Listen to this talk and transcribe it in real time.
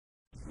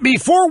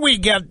Before we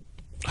get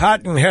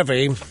hot and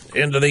heavy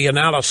into the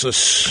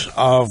analysis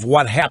of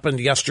what happened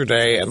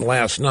yesterday and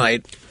last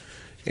night,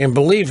 and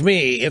believe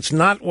me, it's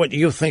not what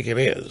you think it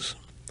is.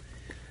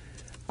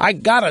 I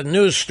got a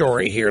news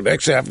story here.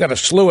 Actually, I've got a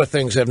slew of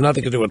things that have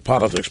nothing to do with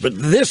politics, but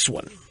this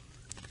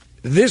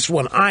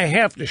one I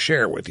have to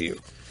share with you.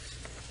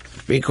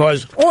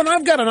 Because, and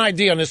I've got an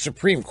idea on this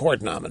Supreme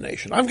Court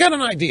nomination. I've got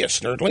an idea,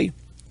 Snerdley.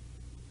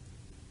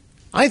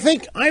 I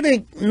think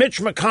Mitch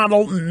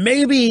McConnell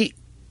maybe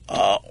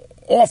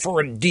offer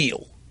a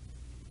deal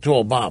to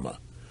Obama.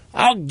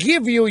 I'll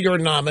give you your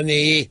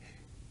nominee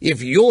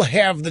if you'll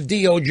have the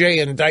DOJ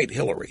indict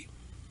Hillary.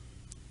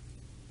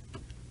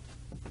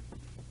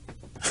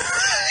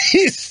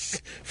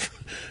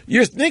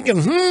 You're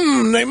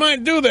thinking, they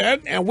might do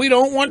that, and we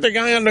don't want the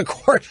guy on the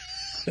court.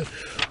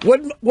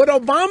 Would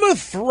Obama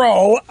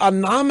throw a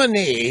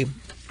nominee?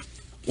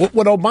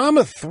 Would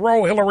Obama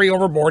throw Hillary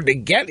overboard to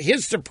get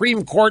his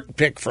Supreme Court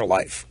pick for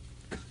life?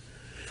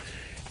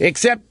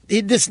 Except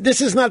this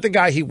is not the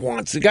guy he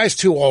wants. The guy's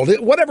too old.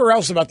 Whatever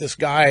else about this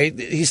guy,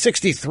 he's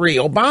 63.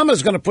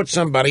 Obama's going to put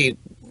somebody.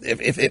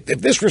 If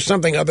this were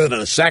something other than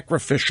a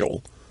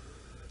sacrificial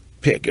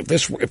pick, if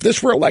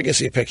this were a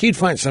legacy pick, he'd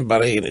find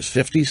somebody in his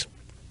 50s,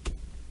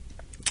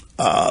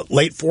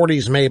 late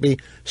 40s maybe.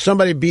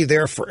 Somebody be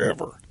there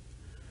forever.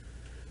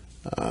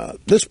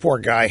 This poor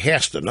guy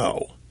has to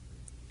know.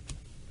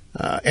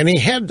 And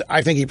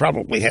I think he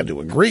probably had to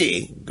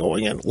agree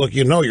going in. Look,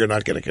 you're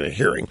not going to get a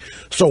hearing.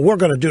 So we're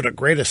going to do the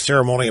greatest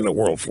ceremony in the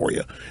world for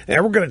you.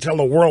 And we're going to tell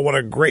the world what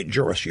a great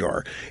jurist you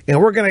are. And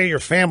we're going to get your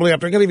family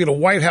up. We're going to give you the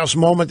White House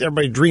moment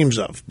everybody dreams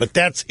of. But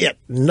that's it.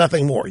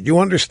 Nothing more. You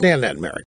understand that, Merrick?